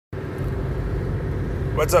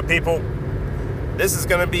What's up, people? This is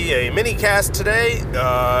going to be a mini cast today.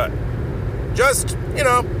 Just,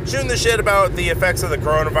 shooting the shit about the effects of the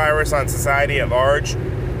coronavirus on society at large.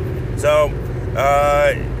 So,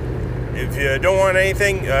 if you don't want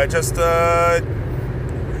anything, just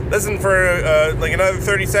listen for like another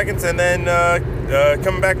 30 seconds and then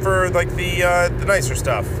come back for like the nicer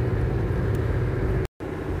stuff.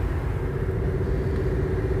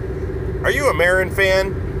 Are you a Maron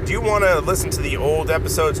fan? Do you want to listen to the old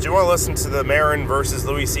episodes? Do you want to listen to the Maron versus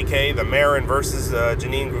Louis C.K., the Maron versus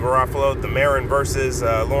Janine Garofalo, the Maron versus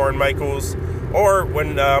Lorne Michaels, or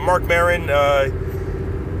when Mark Maron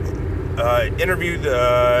interviewed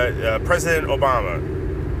President Obama?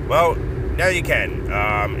 Well, now you can.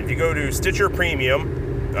 If you go to Stitcher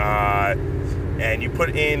Premium and you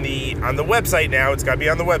put in on the website now, it's got to be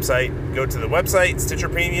on the website. Go to the website, Stitcher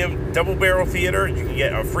Premium, Double Barrel Theater. You can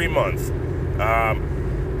get a free month.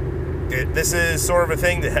 This is sort of a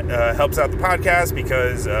thing that helps out the podcast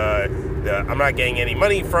because I'm not getting any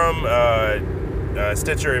money from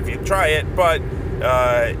Stitcher if you try it, but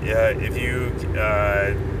if you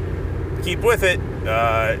keep with it,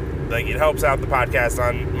 it helps out the podcast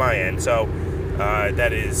on my end. So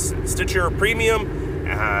that is Stitcher Premium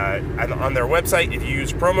on their website. If you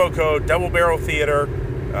use promo code Double Barrel Theater,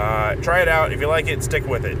 try it out. If you like it, stick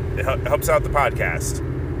with it. It helps out the podcast.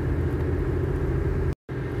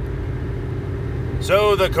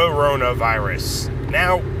 So, the coronavirus.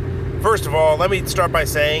 Now, first of all, let me start by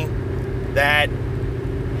saying that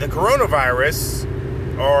the coronavirus,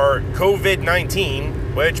 or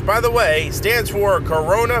COVID-19, which, by the way, stands for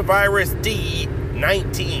Coronavirus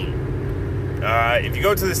D19. If you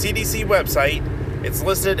go to the CDC website, it's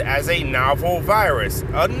listed as a novel virus.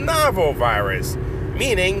 A novel virus,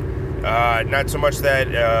 meaning not so much that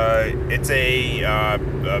it's a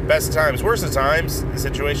best times, worst of times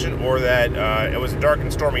situation, or that it was a dark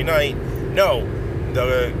and stormy night. No,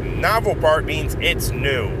 the novel part means it's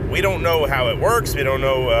new. We don't know how it works. We don't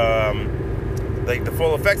know the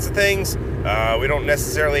full effects of things. We don't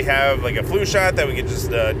necessarily have like a flu shot that we could just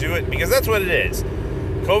do it, because that's what it is.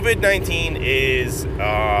 COVID-19 is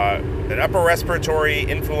an upper respiratory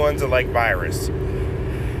influenza-like virus.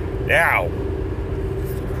 Now,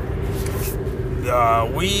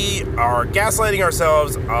 we are gaslighting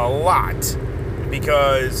ourselves a lot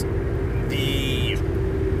because the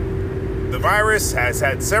virus has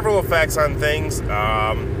had several effects on things.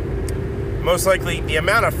 Most likely, the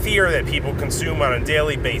amount of fear that people consume on a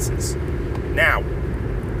daily basis. Now,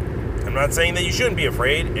 I'm not saying that you shouldn't be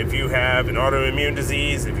afraid. If you have an autoimmune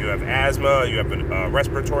disease, if you have asthma, you have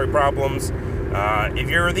respiratory problems, if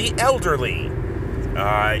you're the elderly,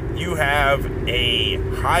 you have a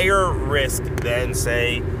higher risk than,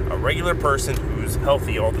 say, a regular person who's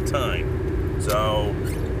healthy all the time. So,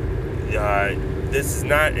 this is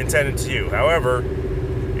not intended to you. However,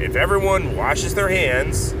 if everyone washes their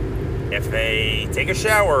hands, if they take a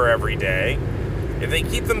shower every day, if they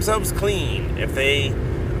keep themselves clean, if they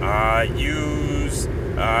use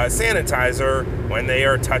sanitizer when they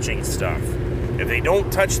are touching stuff, if they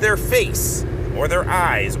don't touch their face or their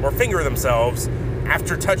eyes or finger themselves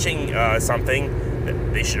after touching something,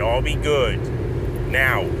 they should all be good.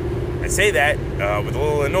 Now, I say that with a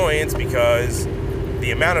little annoyance because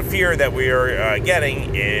the amount of fear that we are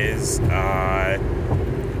getting is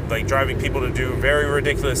driving people to do very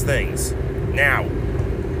ridiculous things. Now,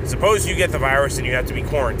 suppose you get the virus and you have to be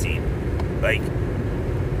quarantined.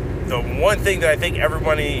 The one thing that I think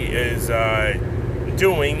everybody is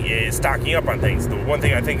doing is stocking up on things. The one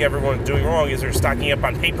thing I think everyone's doing wrong is they're stocking up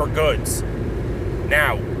on paper goods.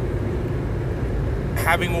 Now,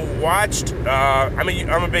 having watched, I'm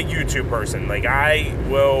a big YouTube person. I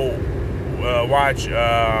will watch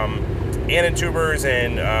Anitubers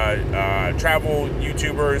and travel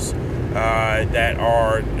YouTubers that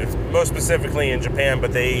are most specifically in Japan,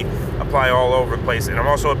 but they apply all over the place. And I'm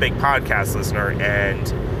also a big podcast listener, and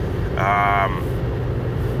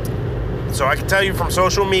so I can tell you from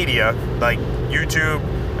social media, like YouTube,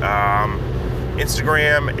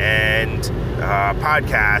 Instagram, and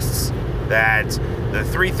podcasts, that the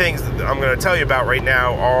three things that I'm going to tell you about right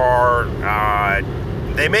now are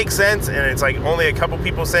they make sense, and it's only a couple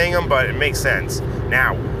people saying them, but it makes sense.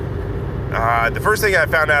 Now, the first thing I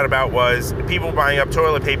found out about was people buying up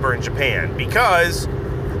toilet paper in Japan because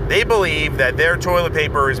they believe that their toilet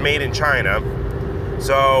paper is made in China,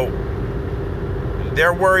 so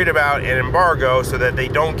they're worried about an embargo so that they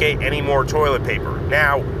don't get any more toilet paper.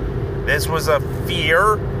 Now, this was a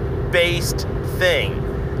fear-based thing.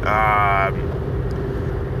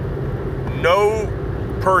 No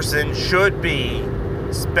person should be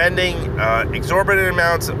spending exorbitant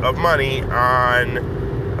amounts of money on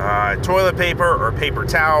toilet paper or paper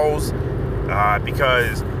towels,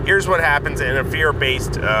 because here's what happens in a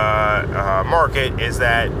fear-based market is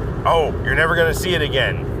that, oh, you're never going to see it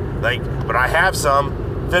again. Like, but I have some.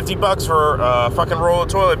 $50 for a fucking roll of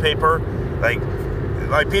toilet paper. Like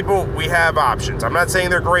people, we have options. I'm not saying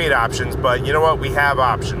they're great options, but you know what? We have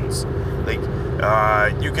options. Like,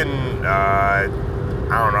 you can, I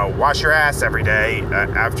don't know, wash your ass every day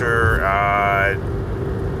after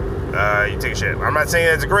you take a shit. I'm not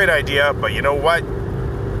saying it's a great idea, but you know what?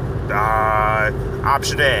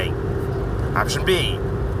 Option A. Option B,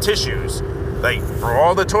 tissues. Like, for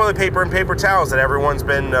all the toilet paper and paper towels that everyone's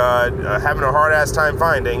been having a hard-ass time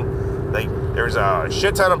finding, like, there's a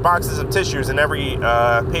shit ton of boxes of tissues in every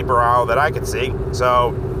paper aisle that I could see.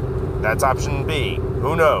 So, that's option B.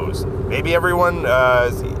 Who knows? Maybe everyone,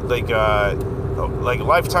 like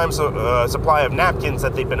lifetime supply of napkins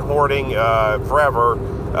that they've been hoarding forever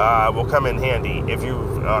will come in handy if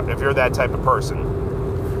you're that type of person.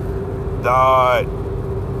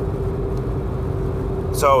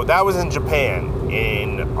 So that was in Japan.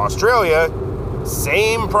 In Australia,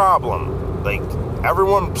 same problem. Like,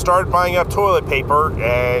 everyone started buying up toilet paper,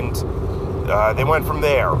 and they went from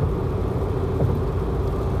there.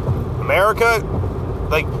 America,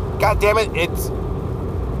 like, God damn it,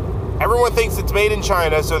 everyone thinks it's made in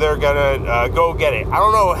China, so they're gonna go get it. I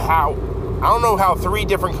don't know how 3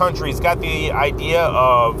 different countries got the idea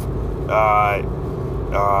of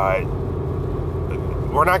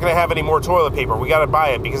we're not going to have any more toilet paper. We got to buy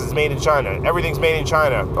it because it's made in China. Everything's made in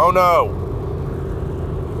China. Oh, no.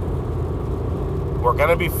 We're going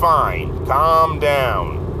to be fine. Calm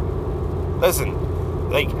down. Listen,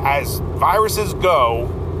 like, as viruses go,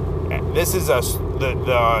 this is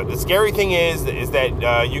the scary thing is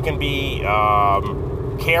that you can be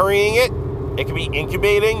carrying it. It can be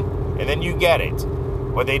incubating, and then you get it.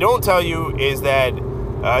 What they don't tell you is that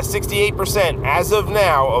 68% as of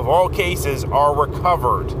now of all cases are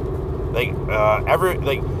recovered. Like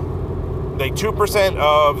 2%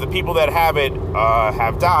 of the people that have it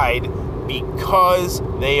have died because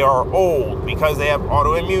they are old, because they have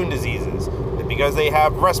autoimmune diseases, because they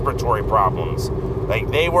have respiratory problems.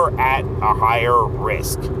 Like, they were at a higher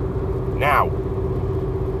risk. Now,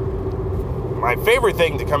 my favorite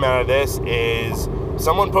thing to come out of this is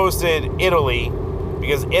someone posted Italy,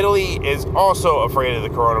 because Italy is also afraid of the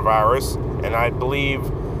coronavirus, and I believe,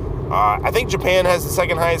 I think Japan has the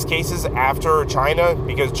second highest cases after China,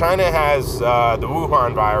 because China has the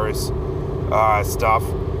Wuhan virus stuff,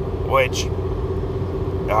 which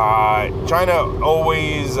China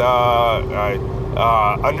always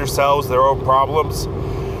undersells their own problems.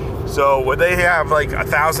 So when they have like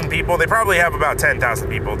 1,000 people, they probably have about 10,000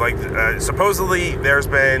 people. Like, supposedly there's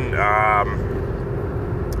been,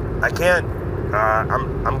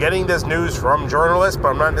 I'm getting this news from journalists, but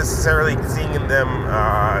I'm not necessarily seeing them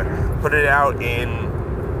put it out in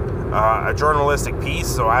a journalistic piece.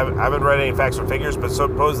 So I haven't read any facts or figures, but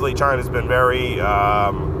supposedly China's been very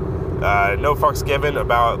no fucks given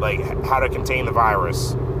about like how to contain the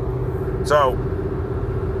virus. So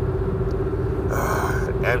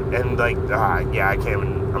I'm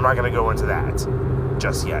not gonna go into that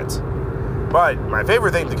just yet. But my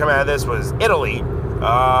favorite thing to come out of this was Italy.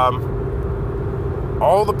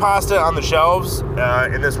 All the pasta on the shelves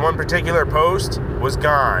in this one particular post was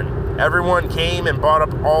gone. Everyone came and bought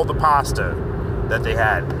up all the pasta that they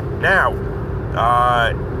had. Now,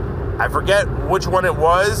 I forget which one it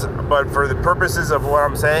was, but for the purposes of what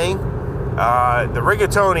I'm saying, the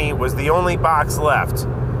rigatoni was the only box left.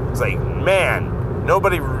 It's like, man,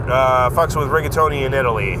 nobody fucks with rigatoni in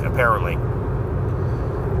Italy, apparently.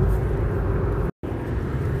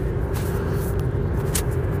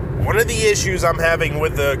 One of the issues I'm having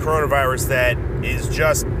with the coronavirus that is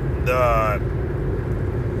just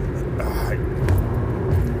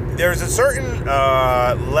there's a certain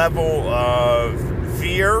level of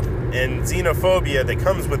fear and xenophobia that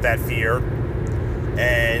comes with that fear,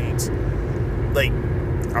 and like,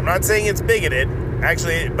 I'm not saying it's bigoted,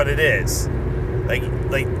 actually, but it is. Like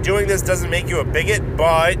doing this doesn't make you a bigot,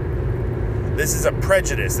 but this is a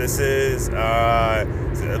prejudice. This is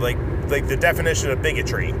like the definition of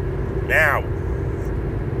bigotry. Now,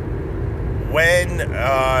 when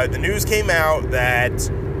the news came out that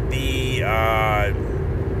the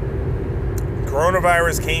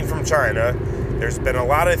coronavirus came from China, there's been a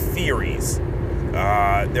lot of theories.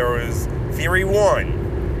 There was theory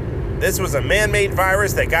 1. This was a man-made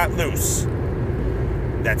virus that got loose.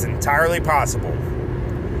 That's entirely possible.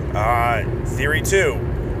 Theory 2.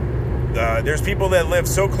 There's people that live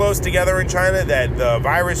so close together in China that the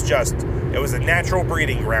virus it was a natural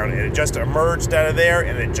breeding ground, and it just emerged out of there,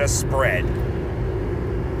 and it just spread.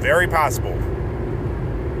 Very possible.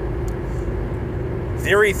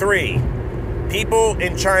 Theory 3. People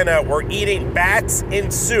in China were eating bats in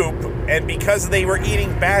soup, and because they were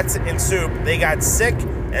eating bats in soup, they got sick,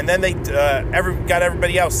 and then they got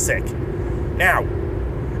everybody else sick. Now,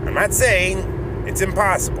 I'm not saying it's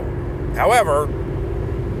impossible. However,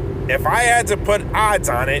 if I had to put odds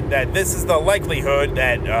on it that this is the likelihood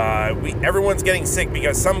that everyone's getting sick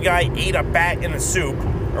because some guy ate a bat in a soup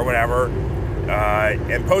or whatever,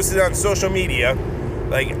 and posted it on social media,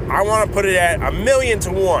 like, I want to put it at 1,000,000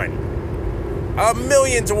 to 1.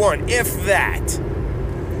 1,000,000 to 1, if that.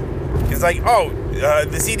 It's like,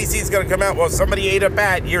 the CDC is going to come out. Well, somebody ate a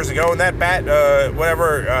bat years ago, and that bat,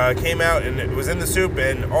 came out, and it was in the soup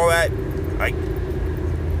and all that. Like,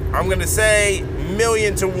 I'm going to say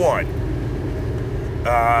 1,000,000 to 1.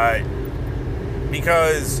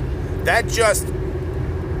 Because that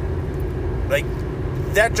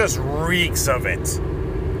just reeks of it.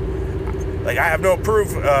 Like, I have no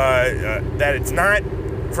proof that it's not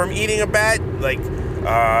from eating a bat,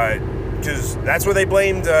 because that's what they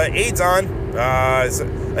blamed AIDS on.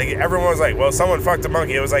 Like, everyone was like, well, someone fucked a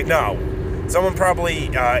monkey. It was like, no. Someone probably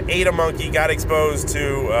ate a monkey, got exposed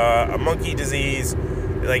to a monkey disease,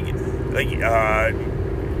 and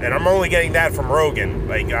I'm only getting that from Rogan.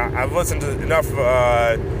 Like, I've listened to enough,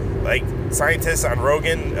 scientists on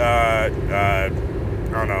Rogan, I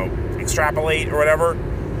don't know, extrapolate or whatever,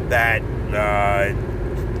 that,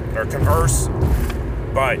 or converse,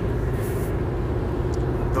 but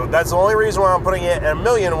that's the only reason why I'm putting it at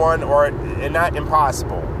 1,000,000 to 1, and not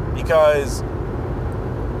impossible, because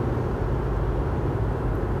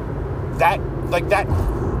that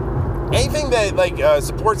anything that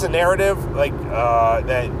supports a narrative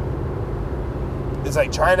that is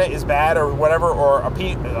like China is bad or whatever, or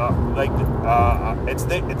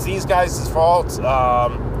it's these guys' fault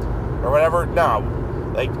or whatever. No,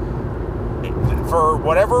 for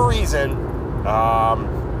whatever reason,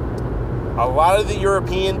 a lot of the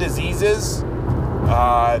European diseases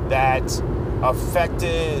that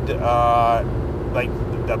affected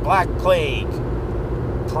the Black Plague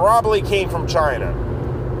probably came from China.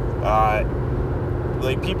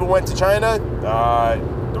 People went to China,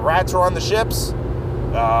 the rats were on the ships,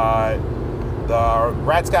 the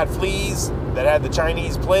rats got fleas that had the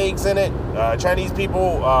Chinese plagues in it. Chinese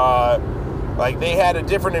people, they had a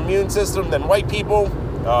different immune system than white people.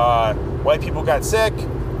 White people got sick.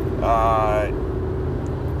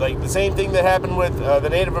 The same thing that happened with the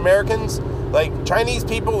Native Americans. Chinese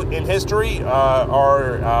people in history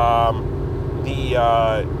are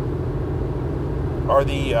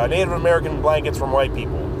the Native American blankets from white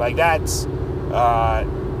people. That's,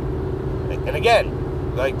 and again,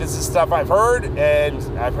 this is stuff I've heard, and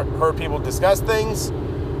I've heard people discuss things.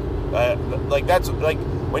 That's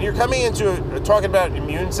when you're coming into talking about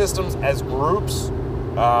immune systems as groups,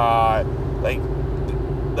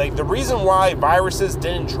 the reason why viruses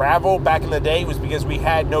didn't travel back in the day was because we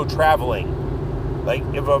had no traveling.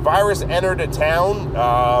 If a virus entered a town,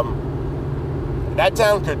 that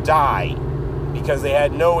town could die because they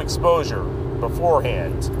had no exposure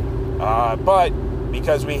beforehand. But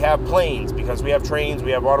because we have planes, because we have trains,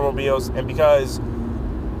 we have automobiles, and because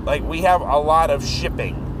we have a lot of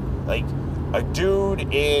shipping. A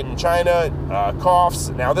dude in China coughs.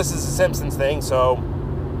 Now, this is a Simpsons thing, so,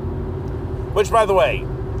 which, by the way,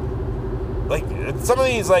 some of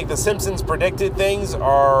these, the Simpsons predicted things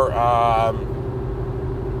are,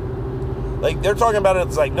 they're talking about it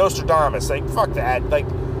as Nostradamus. Fuck that.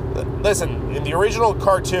 Listen, in the original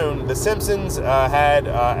cartoon, The Simpsons had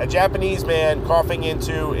a Japanese man coughing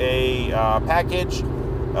into a package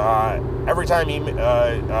every time he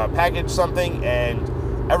packaged something, and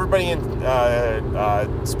everybody in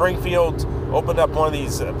Springfield opened up one of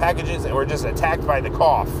these packages and were just attacked by the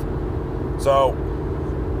cough. So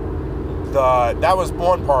that was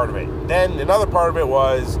one part of it. Then another part of it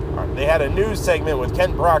was they had a news segment with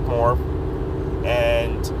Kent Brockmore,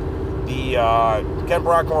 and Kent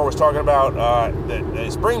Brockmore was talking about the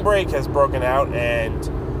spring break has broken out, and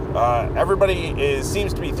everybody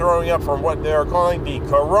seems to be throwing up from what they're calling the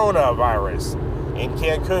coronavirus in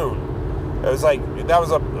Cancun. It was that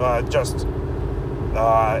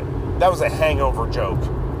was a hangover joke.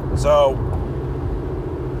 So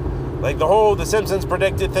the Simpsons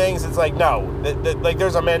predicted things. It's no,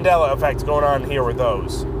 there's a Mandela effect going on here with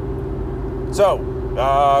those. So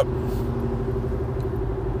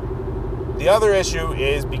the other issue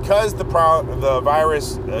is because the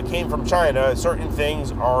virus came from China, certain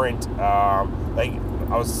things aren't, I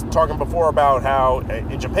was talking before about how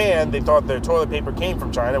in Japan they thought their toilet paper came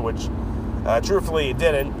from China, which truthfully it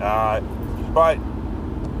didn't, but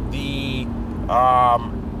the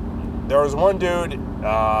there was one dude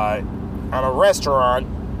on a restaurant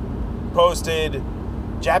posted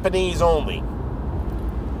Japanese only.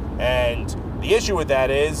 And the issue with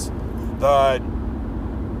that is the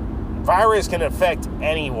virus can affect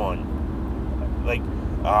anyone. Like,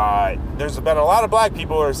 there's been a lot of black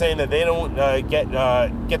people who are saying that they don't get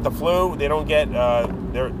the flu. They don't get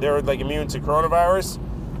they're like immune to coronavirus.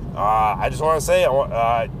 I just want to say,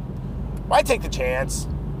 why take the chance?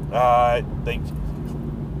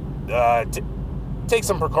 Take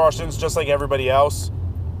some precautions, just like everybody else.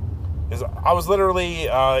 Because I was literally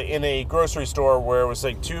in a grocery store where it was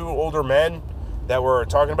like two older men that were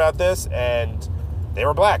talking about this, and they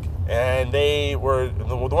were black. And they were,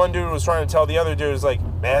 the one dude was trying to tell the other dude, was like,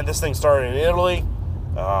 man, this thing started in Italy.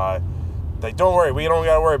 Like, don't worry, we don't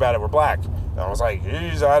got to worry about it. We're black. And I was like,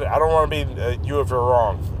 geez, I don't want to be you if you're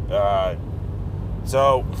wrong.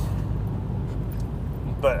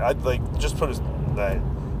 But I'd like just put that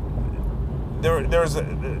there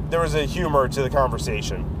was a humor to the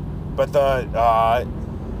conversation. But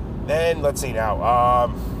then let's see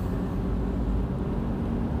now.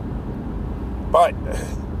 But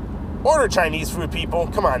order Chinese food, people.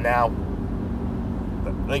 Come on now.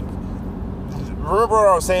 Like, remember what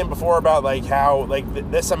I was saying before about like how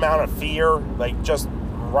like this amount of fear like just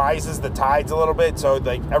rises the tides a little bit. So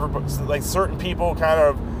like everybody, like certain people kind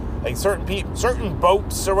of like certain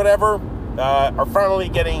boats or whatever are finally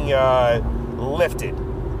getting lifted.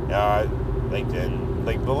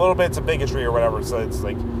 Like a little bits of bigotry or whatever. So it's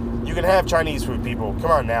like you can have Chinese food, people. Come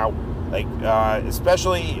on now. Like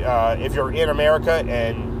especially if you're in America,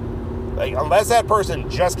 and like unless that person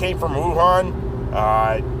just came from Wuhan,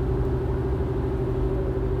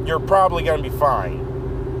 you're probably going to be fine.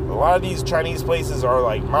 A lot of these Chinese places are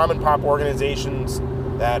like mom and pop organizations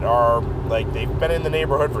that are like they've been in the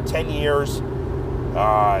neighborhood for 10 years.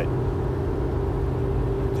 How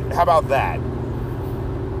about that?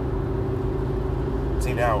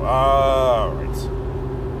 See now, all right.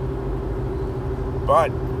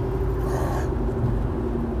 But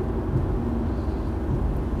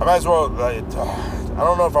I might as well. I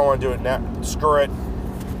don't know if I want to do it now. Screw it.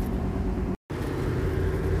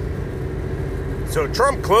 So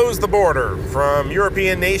Trump closed the border from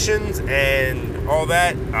European nations and all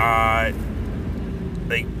that.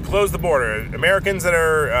 They closed the border. Americans that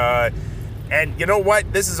are, and you know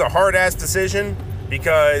what? This is a hard-ass decision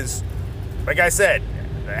because, like I said,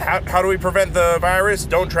 how do we prevent the virus?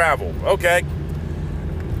 Don't travel. Okay.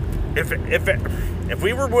 If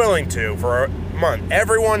we were willing to for a month,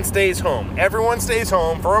 everyone stays home. Everyone stays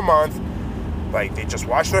home for a month. Like they just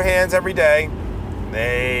wash their hands every day.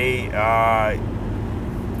 They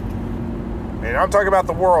and I'm talking about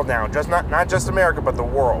the world now, just not just America, but the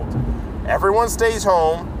world. Everyone stays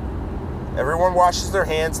home. Everyone washes their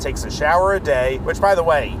hands, takes a shower a day, which, by the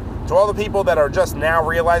way, to all the people that are just now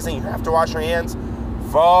realizing you have to wash your hands,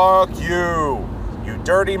 fuck you, you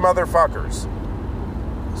dirty motherfuckers.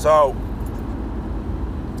 So,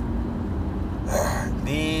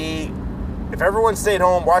 if everyone stayed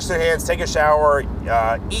home, washed their hands, take a shower,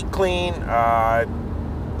 eat clean,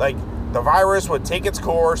 like, the virus would take its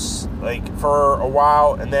course, like, for a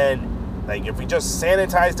while, and then, like, if we just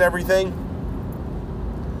sanitized everything,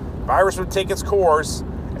 the virus would take its course,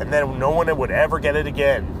 and then no one would ever get it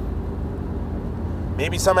again.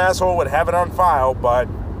 Maybe some asshole would have it on file, but,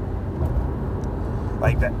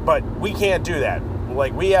 like that, but we can't do that.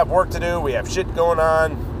 Like, we have work to do, we have shit going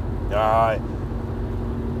on,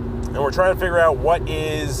 and we're trying to figure out what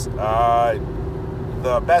is,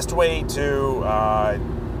 the best way to,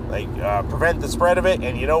 prevent the spread of it.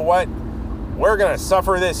 And you know what? We're going to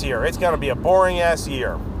suffer this year. It's going to be a boring-ass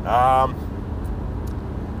year. I'll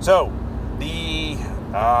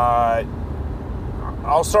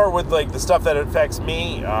start with, like, the stuff that affects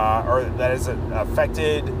me, or that has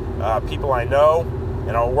affected people I know,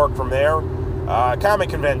 and I'll work from there. Comic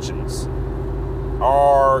conventions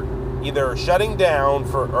are either shutting down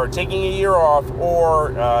or taking a year off,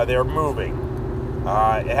 or they're moving.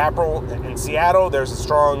 In Seattle, there's a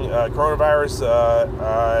strong coronavirus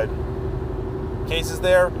cases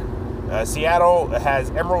there. Seattle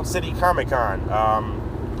has Emerald City Comic Con.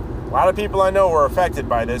 A lot of people I know were affected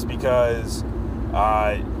by this because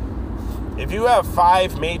if you have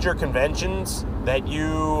 5 major conventions that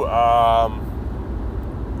you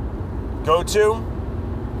go to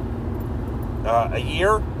a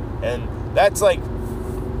year, and that's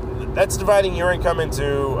dividing your income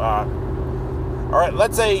into all right,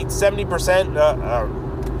 let's say 70%.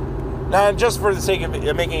 Now, just for the sake of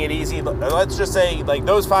making it easy, let's just say, like,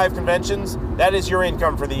 those 5 conventions, that is your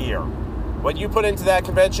income for the year. What you put into that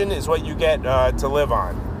convention is what you get to live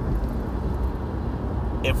on.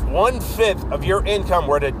 if 1/5 of your income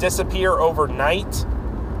were to disappear overnight,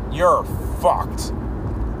 you're fucked.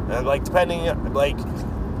 And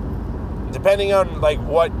depending on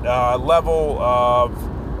what level of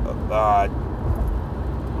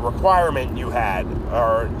requirement you had,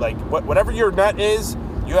 or whatever your nut is,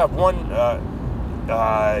 you have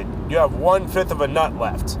 1/5 of a nut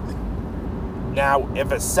left. Now,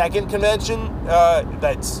 if a second convention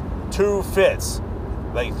that's 2/5,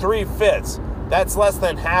 3/5, that's less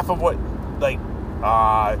than half of what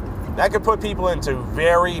that could put people into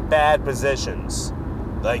very bad positions.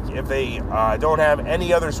 If they don't have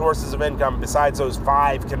any other sources of income besides those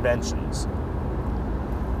 5 conventions.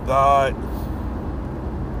 The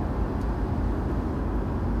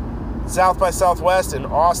South by Southwest in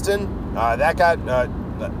Austin, that got,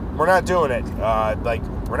 we're not doing it.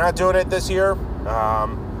 We're not doing it this year.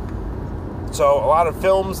 So a lot of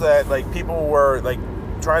films that people were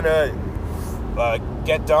trying to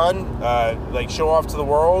get done, show off to the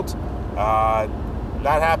world, not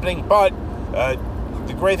happening. But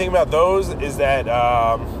the great thing about those is that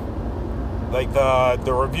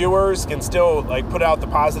the reviewers can still put out the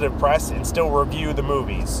positive press and still review the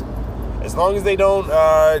movies, as long as they don't.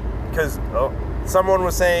 Because someone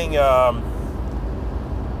was saying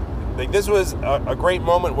this was a great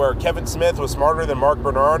moment where Kevin Smith was smarter than Mark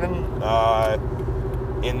Bernardin,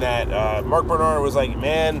 in that Mark Bernardin was like,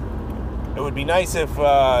 man, it would be nice if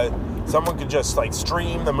someone could just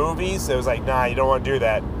stream the movies. It was like, nah, you don't want to do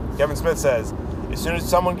that. Kevin Smith says, as soon as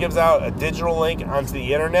someone gives out a digital link onto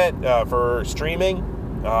the internet for streaming,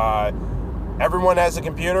 everyone has a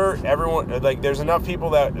computer. Everyone, there's enough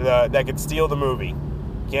people that could steal the movie.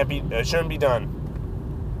 Shouldn't be done.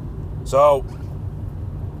 So,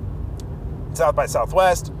 South by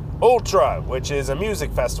Southwest, Ultra, which is a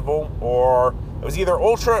music festival, or it was either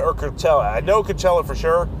Ultra or Coachella. I know Coachella for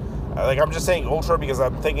sure. I'm just saying Ultra because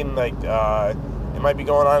I'm thinking it might be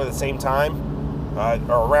going on at the same time,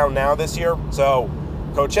 or around now this year. So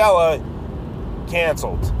Coachella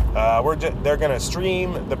canceled. They're gonna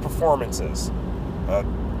stream the performances, or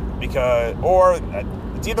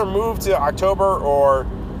it's either moved to October, or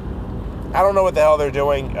I don't know what the hell they're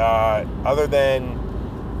doing. Other than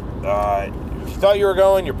if you thought you were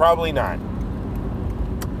going, you're probably not.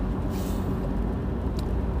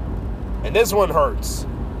 And this one hurts.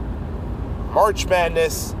 March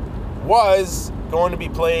Madness was going to be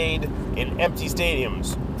played in empty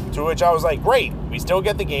stadiums, to which I was like, great, we still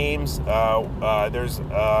get the games. There's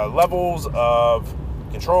levels of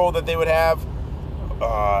control that they would have.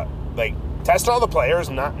 Test all the players,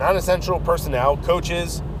 non-essential personnel,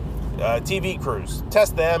 coaches, TV crews.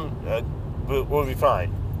 Test them, we'll be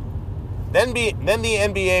fine. Then the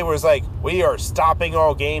NBA was like, we are stopping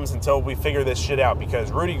all games until we figure this shit out,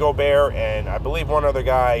 because Rudy Gobert and I believe one other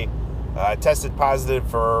guy tested positive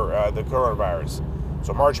for the coronavirus.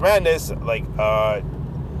 So March Madness,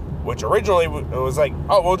 which originally was like,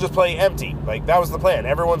 oh, we'll just play empty. That was the plan.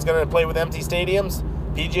 Everyone's going to play with empty stadiums.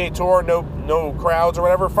 PGA Tour, no crowds or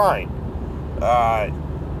whatever, fine. The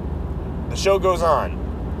show goes on.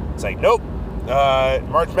 It's like, nope.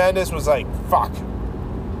 March Madness was like, fuck.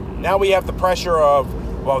 Now we have the pressure of,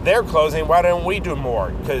 well, they're closing, why don't we do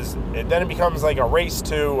more? Because then it becomes like a race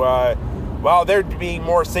to, well, they're being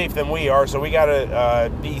more safe than we are, so we got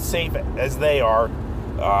to be safe as they are.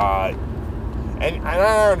 And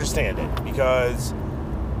I understand it, because,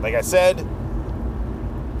 like I said,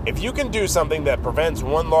 if you can do something that prevents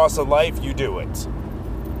one loss of life, you do it.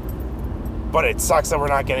 But it sucks that we're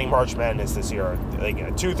not getting March Madness this year.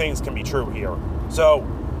 Two things can be true here. So,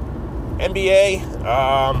 NBA,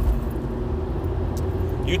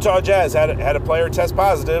 Utah Jazz had a player test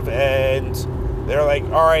positive, and they're like,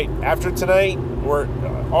 all right, after tonight,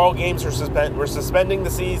 all games are suspended. We're suspending the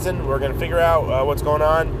season. We're going to figure out what's going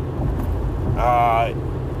on.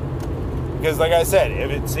 Because, like I said,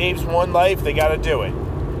 if it saves one life, they got to do it.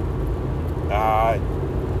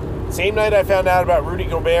 Same night I found out about Rudy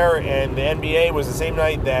Gobert and the NBA was the same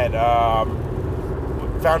night that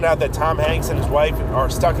found out that Tom Hanks and his wife are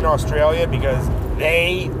stuck in Australia because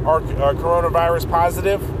they are coronavirus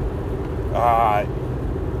positive.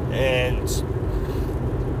 And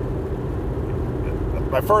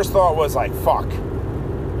my first thought was like, fuck.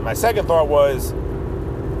 My second thought was,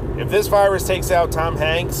 if this virus takes out Tom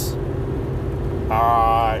Hanks,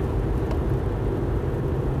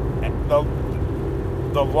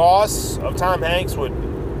 the loss of Tom Hanks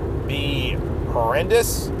would be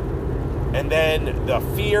horrendous. And then the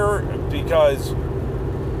fear, because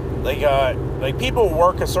like people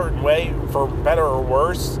work a certain way for better or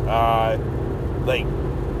worse.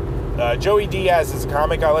 Joey Diaz is a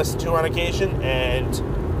comic I listen to on occasion, and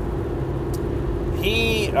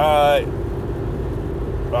he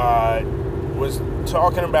was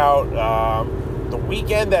talking about the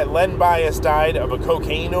weekend that Len Bias died of a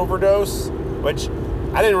cocaine overdose, which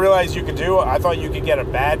I didn't realize you could do. I thought you could get a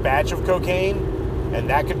bad batch of cocaine and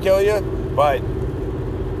that could kill you. But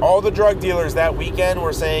all the drug dealers that weekend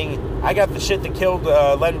were saying, I got the shit that killed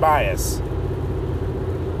Len Bias.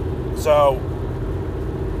 So,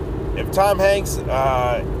 if Tom Hanks,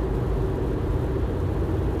 I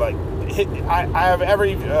have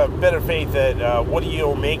every bit of faith that Woody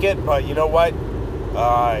will make it, but you know what?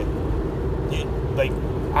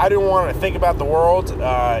 I don't want to think about the world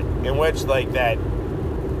in which, that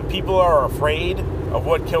people are afraid of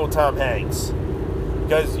what killed Tom Hanks.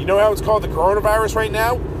 Because you know how it's called the coronavirus right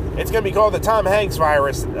now? It's going to be called the Tom Hanks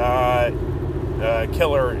virus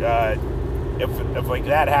killer if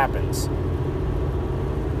that happens.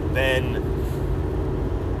 Then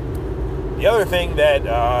the other thing that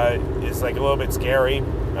is a little bit scary,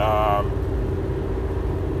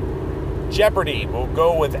 Jeopardy will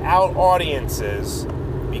go without audiences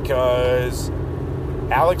because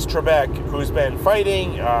Alex Trebek, who's been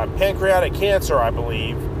fighting pancreatic cancer, I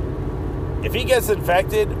believe, if he gets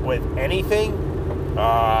infected with anything,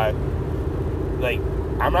 I'm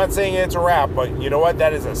not saying it's a wrap, but you know what?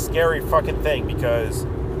 That is a scary fucking thing because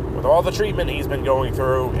with all the treatment he's been going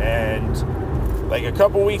through, and a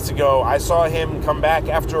couple weeks ago, I saw him come back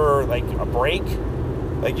after a break.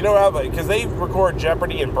 You know how, because they record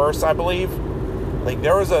Jeopardy in bursts, I believe.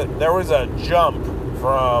 There was a jump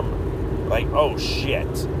from oh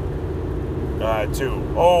shit to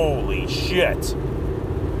holy shit,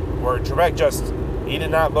 where Trebek he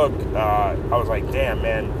did not look. I was like, damn,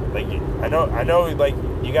 man. I know,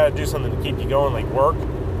 you got to do something to keep you going, work,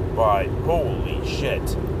 but holy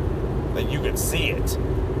shit, you could see it.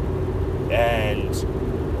 And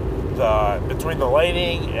between the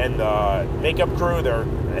lighting and the makeup crew, they're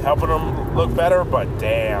helping him look better. But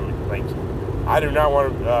damn, I do not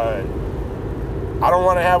want to. I don't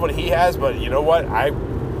want to have what he has, but you know what? I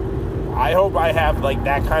hope I have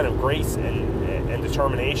that kind of grace and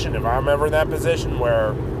determination if I'm ever in that position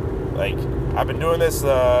where I've been doing this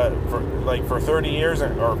for 30 years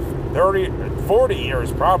or 40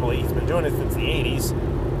 years probably. He's been doing it since the 80s.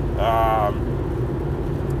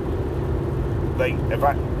 If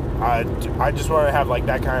I just want to have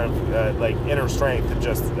that kind of inner strength to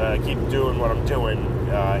just keep doing what I'm doing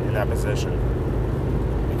in that position.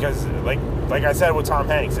 Because like I said with Tom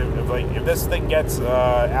Hanks, if this thing gets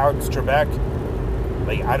Alex Trebek,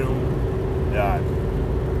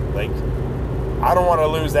 I don't want to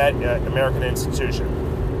lose that American institution.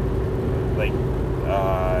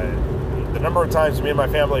 The number of times me and my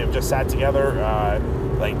family have just sat together,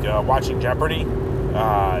 watching Jeopardy,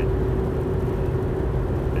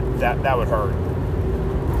 that would hurt.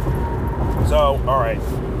 So, all right.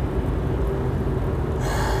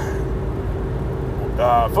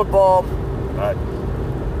 Football.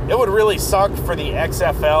 It would really suck for the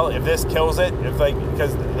XFL if this kills it.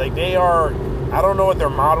 Because they are. I don't know what their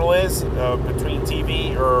model is between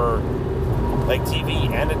TV or TV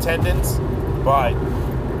and attendance, but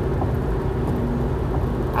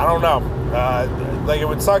I don't know. It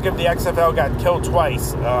would suck if the XFL got killed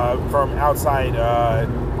twice from outside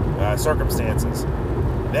circumstances.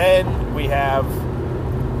 Then we have.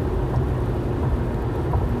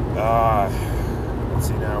 Let's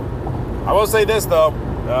see now. I will say this though.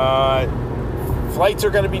 Flights are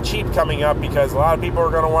going to be cheap coming up because a lot of people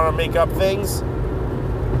are going to want to make up things.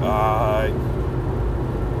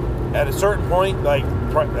 At a certain point,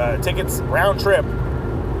 tickets round trip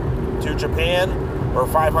to Japan are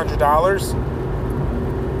 $500.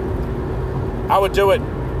 I would do it.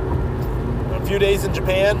 A few days in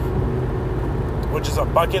Japan, which is a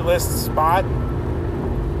bucket list spot,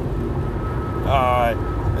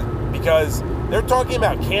 because they're talking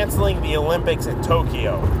about canceling the Olympics in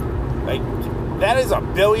Tokyo. That is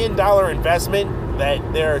 $1 billion investment that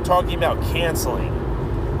they're talking about canceling.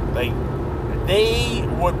 They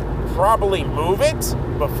would probably move it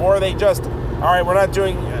before they just, all right, we're not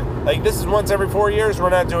doing, this is once every 4 years, we're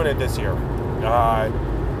not doing it this year.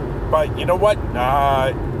 But you know what?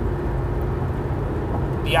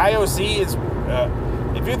 The IOC is,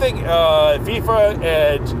 if you think FIFA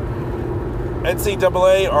and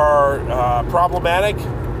NCAA are problematic,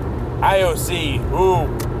 IOC,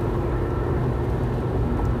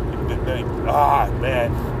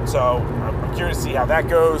 man. So I'm curious to see how that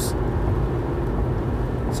goes.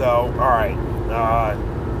 So, all right.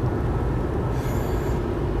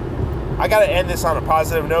 I got to end this on a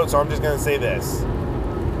positive note, so I'm just going to say this.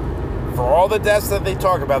 For all the deaths that they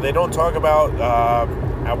talk about, they don't talk about,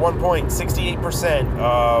 at one point, 68%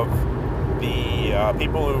 of the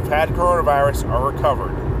people who've had coronavirus are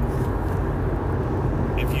recovered.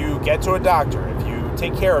 If you get to a doctor, if you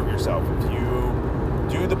take care of yourself, if you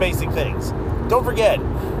do the basic things. Don't forget,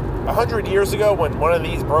 100 years ago when one of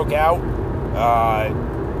these broke out,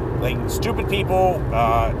 stupid people,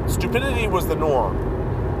 stupidity was the norm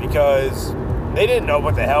because they didn't know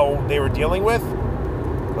what the hell they were dealing with.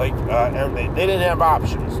 And they didn't have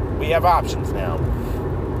options. We have options now.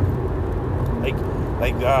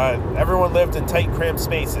 Everyone lived in tight, cramped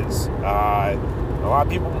spaces. A lot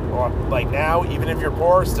of people, now, even if you're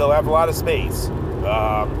poor, still have a lot of space.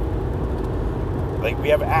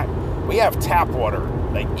 We have tap water.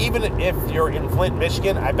 Even if you're in Flint,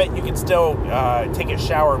 Michigan, I bet you can still take a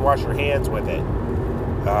shower and wash your hands with it.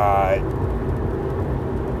 I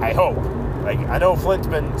hope. I know Flint's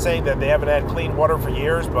been saying that they haven't had clean water for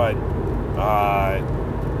years, but I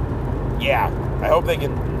hope they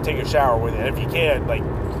can take a shower with it. And if you can,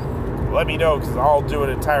 let me know, because I'll do an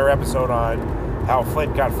entire episode on how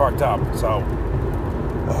Flint got fucked up. So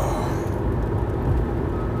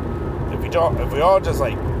if we all just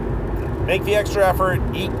make the extra effort,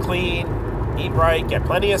 eat clean, eat right, get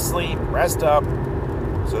plenty of sleep, rest up,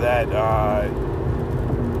 so that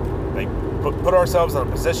put ourselves in a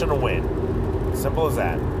position to win. Simple as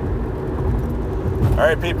that. All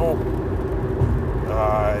right, people.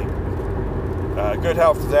 Good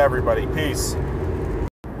health to everybody. Peace.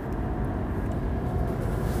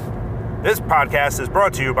 This podcast is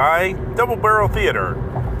brought to you by Double Barrel Theater.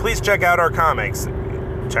 Please check out our comics.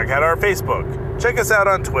 Check out our Facebook. Check us out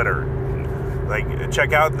on Twitter.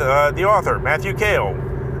 Check out the author, Matthew Kale,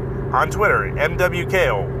 on Twitter, MW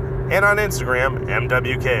Kale, and on Instagram,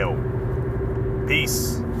 MW Kale.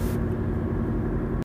 Peace.